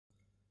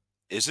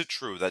Is it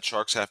true that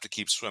sharks have to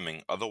keep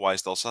swimming,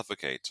 otherwise they'll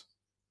suffocate?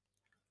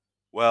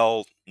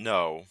 Well,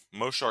 no.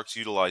 Most sharks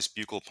utilize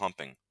buccal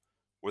pumping,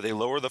 where they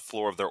lower the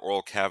floor of their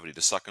oral cavity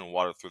to suck in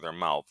water through their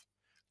mouth,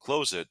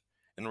 close it,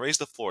 and raise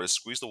the floor to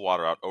squeeze the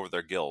water out over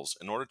their gills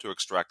in order to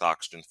extract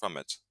oxygen from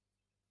it.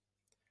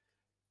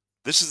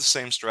 This is the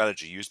same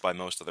strategy used by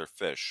most other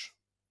fish.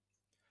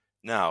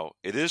 Now,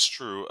 it is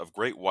true of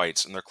great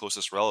whites and their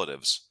closest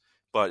relatives,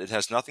 but it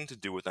has nothing to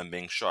do with them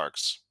being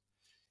sharks.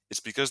 It's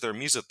because they're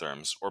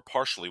mesotherms, or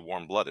partially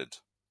warm-blooded.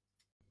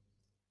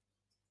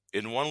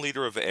 In 1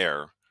 liter of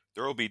air,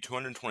 there will be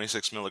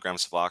 226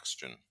 milligrams of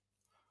oxygen,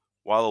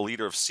 while a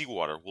liter of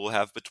seawater will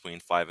have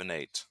between 5 and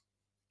 8.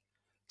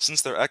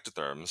 Since they're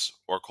ectotherms,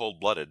 or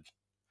cold-blooded,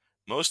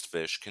 most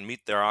fish can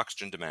meet their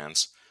oxygen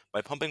demands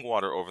by pumping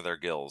water over their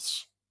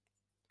gills.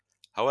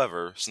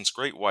 However, since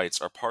great whites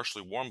are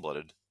partially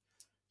warm-blooded,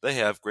 they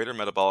have greater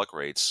metabolic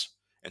rates,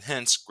 and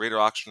hence greater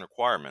oxygen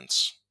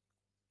requirements.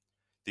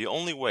 The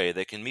only way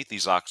they can meet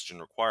these oxygen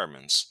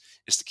requirements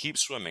is to keep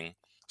swimming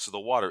so the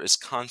water is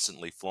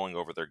constantly flowing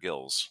over their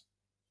gills.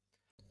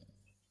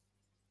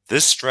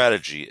 This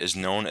strategy is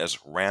known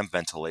as ram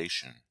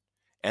ventilation,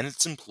 and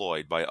it's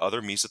employed by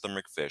other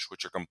mesothermic fish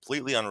which are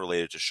completely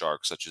unrelated to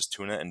sharks such as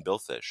tuna and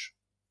billfish.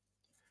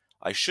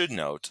 I should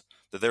note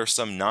that there are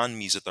some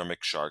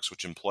non-mesothermic sharks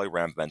which employ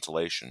ram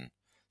ventilation,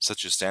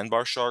 such as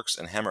sandbar sharks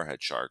and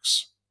hammerhead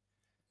sharks.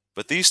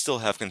 But these still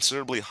have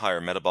considerably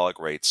higher metabolic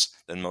rates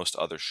than most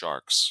other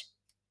sharks.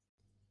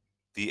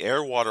 The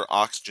air-water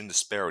oxygen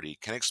disparity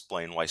can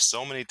explain why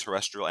so many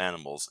terrestrial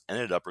animals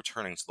ended up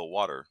returning to the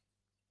water.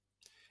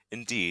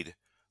 Indeed,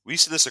 we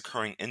see this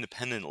occurring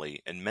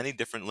independently in many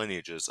different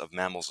lineages of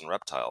mammals and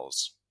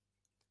reptiles.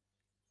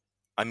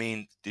 I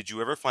mean, did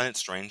you ever find it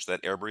strange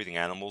that air-breathing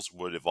animals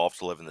would evolve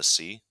to live in the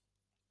sea?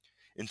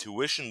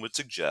 Intuition would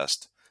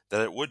suggest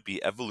that it would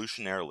be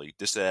evolutionarily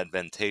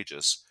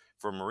disadvantageous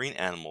for a marine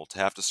animal to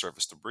have to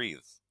surface to breathe.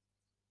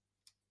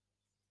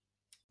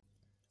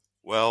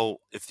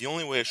 Well, if the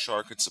only way a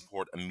shark could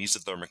support a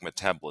mesothermic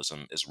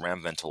metabolism is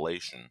ram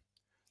ventilation,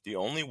 the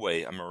only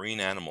way a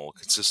marine animal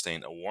could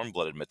sustain a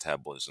warm-blooded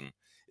metabolism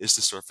is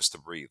to surface to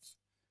breathe,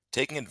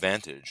 taking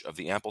advantage of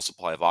the ample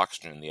supply of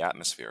oxygen in the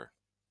atmosphere.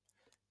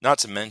 Not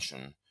to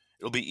mention,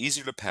 it'll be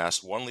easier to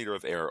pass 1 liter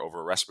of air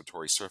over a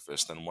respiratory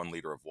surface than 1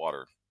 liter of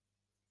water.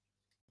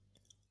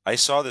 I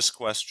saw this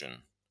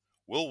question: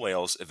 will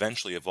whales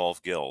eventually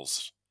evolve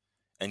gills?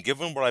 And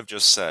given what I've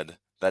just said,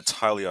 that's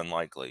highly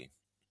unlikely.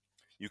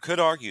 You could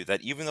argue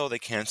that even though they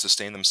can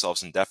sustain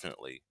themselves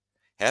indefinitely,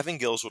 having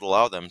gills would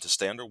allow them to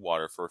stay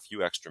underwater for a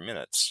few extra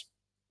minutes.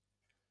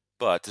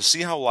 But to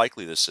see how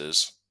likely this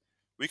is,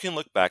 we can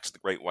look back to the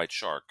great white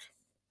shark.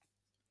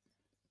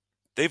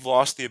 They've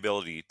lost the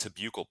ability to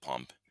buccal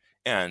pump,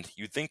 and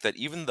you'd think that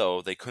even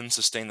though they couldn't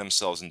sustain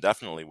themselves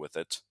indefinitely with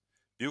it,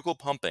 buccal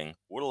pumping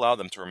would allow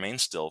them to remain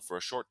still for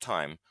a short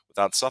time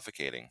without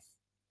suffocating.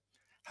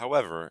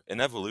 However, in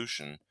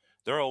evolution,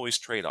 there are always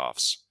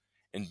trade-offs,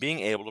 and being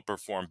able to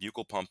perform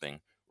buccal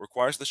pumping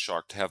requires the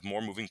shark to have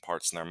more moving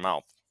parts in their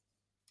mouth.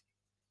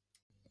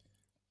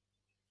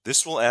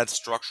 This will add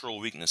structural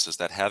weaknesses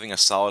that having a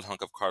solid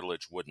hunk of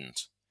cartilage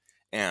wouldn't,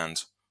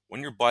 and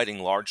when you're biting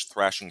large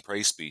thrashing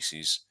prey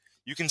species,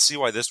 you can see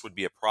why this would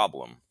be a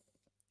problem.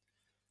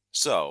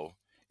 So,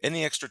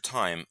 any extra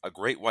time a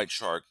great white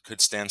shark could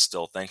stand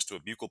still thanks to a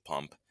buccal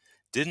pump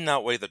didn't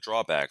outweigh the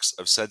drawbacks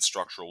of said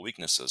structural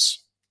weaknesses.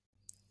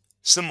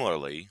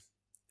 Similarly,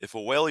 if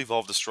a whale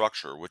evolved a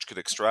structure which could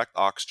extract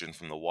oxygen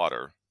from the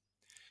water,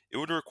 it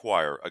would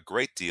require a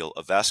great deal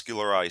of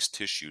vascularized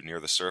tissue near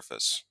the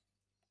surface.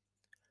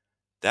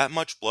 That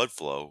much blood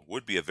flow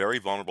would be a very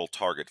vulnerable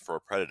target for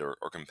a predator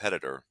or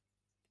competitor.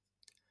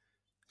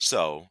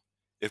 So,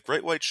 if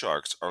great white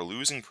sharks are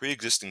losing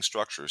pre-existing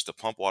structures to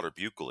pump water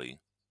buccally,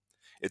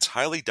 it's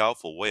highly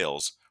doubtful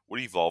whales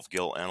would evolve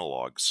gill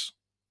analogs.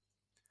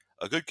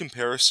 A good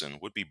comparison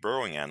would be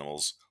burrowing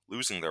animals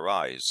losing their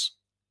eyes.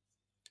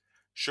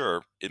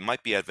 Sure, it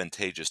might be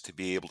advantageous to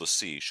be able to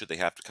see should they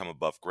have to come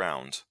above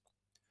ground,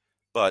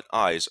 but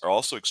eyes are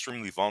also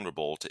extremely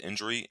vulnerable to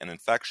injury and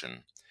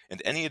infection,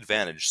 and any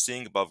advantage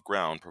seeing above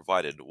ground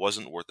provided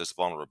wasn't worth this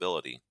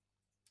vulnerability.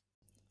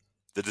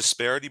 The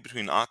disparity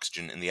between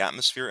oxygen in the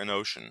atmosphere and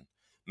ocean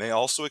may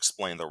also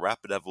explain the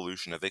rapid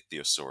evolution of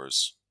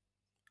ichthyosaurs.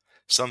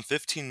 Some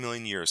 15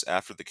 million years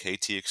after the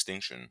KT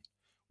extinction,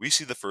 we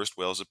see the first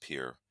whales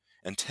appear,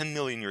 and 10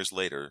 million years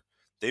later,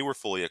 they were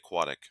fully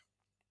aquatic.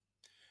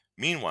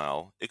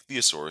 Meanwhile,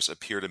 ichthyosaurs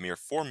appeared a mere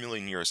 4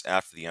 million years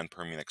after the end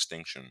Permian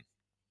extinction.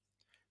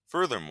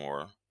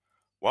 Furthermore,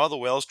 while the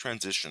whale's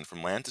transition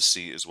from land to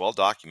sea is well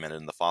documented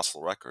in the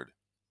fossil record,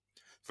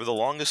 for the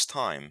longest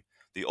time,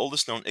 the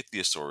oldest known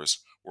ichthyosaurs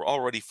were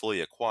already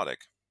fully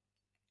aquatic.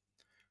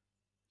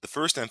 The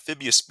first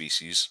amphibious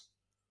species,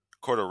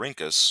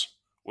 Cortorhynchus,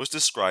 was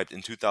described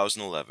in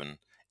 2011,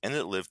 and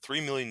it lived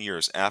 3 million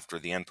years after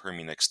the end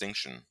Permian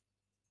extinction.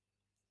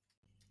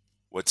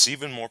 What's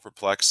even more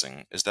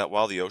perplexing is that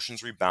while the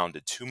oceans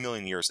rebounded 2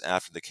 million years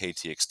after the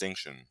KT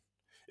extinction,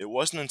 It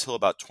wasn't until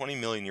about 20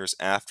 million years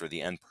after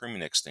the end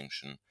Permian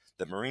extinction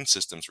that marine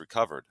systems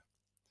recovered,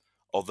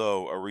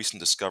 although a recent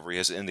discovery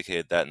has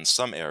indicated that in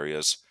some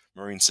areas,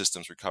 marine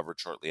systems recovered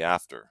shortly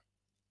after.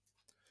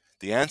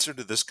 The answer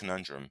to this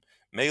conundrum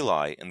may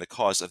lie in the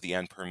cause of the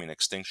end Permian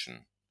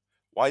extinction: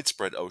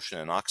 widespread ocean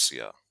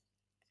anoxia.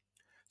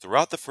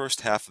 Throughout the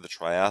first half of the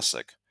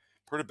Triassic,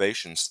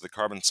 perturbations to the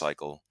carbon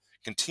cycle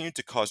continued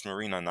to cause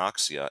marine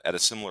anoxia at a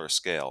similar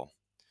scale,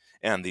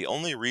 and the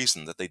only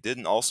reason that they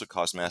didn't also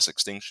cause mass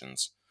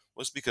extinctions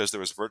was because there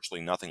was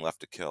virtually nothing left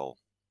to kill.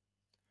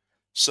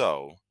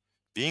 So,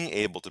 being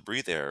able to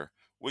breathe air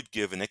would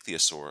give an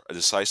ichthyosaur a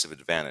decisive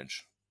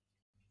advantage.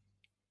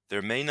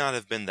 There may not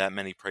have been that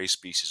many prey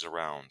species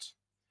around,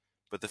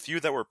 but the few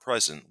that were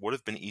present would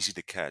have been easy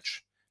to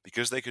catch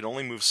because they could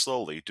only move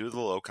slowly due to the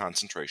low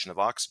concentration of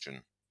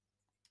oxygen.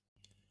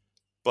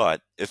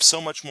 But if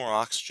so much more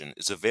oxygen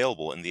is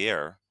available in the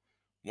air,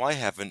 why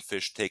haven't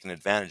fish taken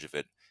advantage of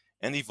it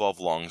and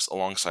evolved lungs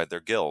alongside their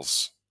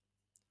gills?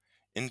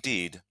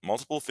 Indeed,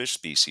 multiple fish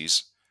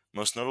species,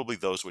 most notably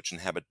those which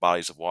inhabit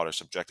bodies of water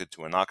subjected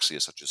to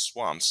anoxia such as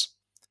swamps,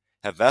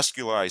 have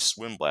vascularized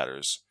swim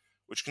bladders,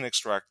 which can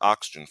extract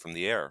oxygen from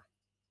the air.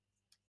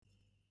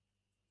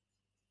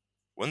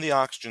 When the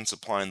oxygen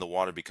supply in the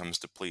water becomes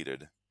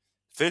depleted,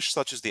 fish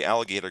such as the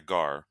alligator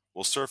gar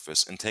will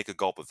surface and take a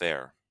gulp of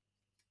air.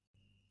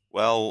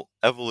 Well,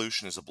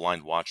 evolution is a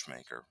blind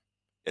watchmaker.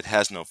 It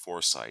has no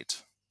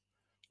foresight.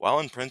 While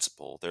in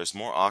principle there is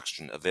more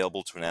oxygen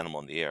available to an animal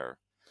in the air,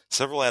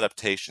 several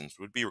adaptations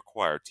would be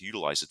required to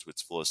utilize it to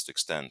its fullest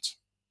extent.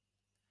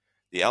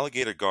 The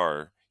alligator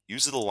gar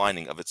uses the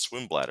lining of its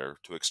swim bladder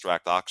to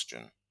extract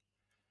oxygen,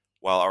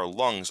 while our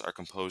lungs are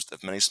composed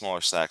of many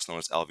smaller sacs known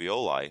as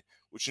alveoli,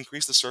 which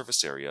increase the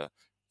surface area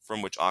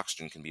from which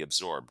oxygen can be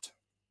absorbed.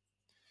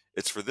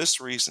 It's for this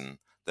reason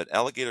that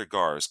alligator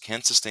gars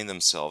can't sustain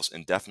themselves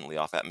indefinitely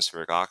off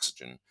atmospheric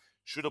oxygen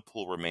should a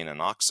pool remain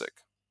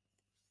anoxic.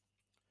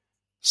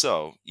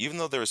 So, even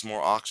though there is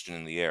more oxygen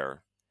in the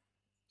air,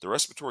 the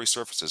respiratory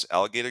surfaces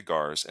alligator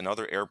gars and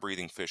other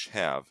air-breathing fish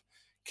have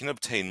can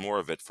obtain more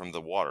of it from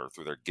the water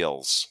through their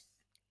gills.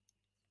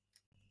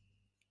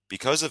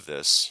 Because of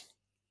this,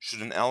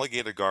 should an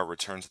alligator gar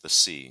return to the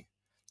sea,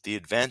 the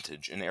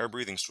advantage an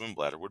air-breathing swim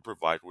bladder would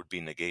provide would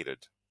be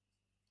negated.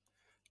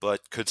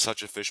 But could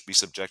such a fish be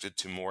subjected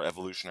to more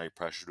evolutionary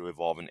pressure to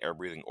evolve an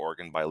air-breathing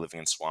organ by living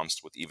in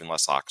swamps with even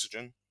less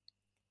oxygen?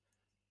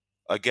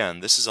 Again,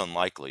 this is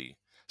unlikely,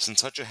 since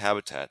such a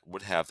habitat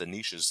would have the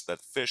niches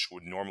that fish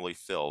would normally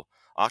fill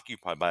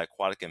occupied by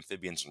aquatic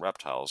amphibians and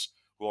reptiles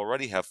who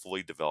already have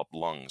fully developed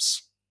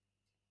lungs.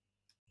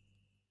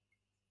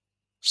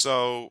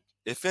 So,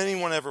 if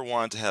anyone ever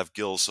wanted to have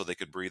gills so they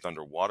could breathe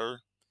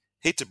underwater,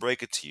 hate to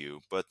break it to you,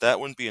 but that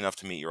wouldn't be enough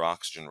to meet your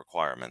oxygen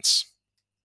requirements.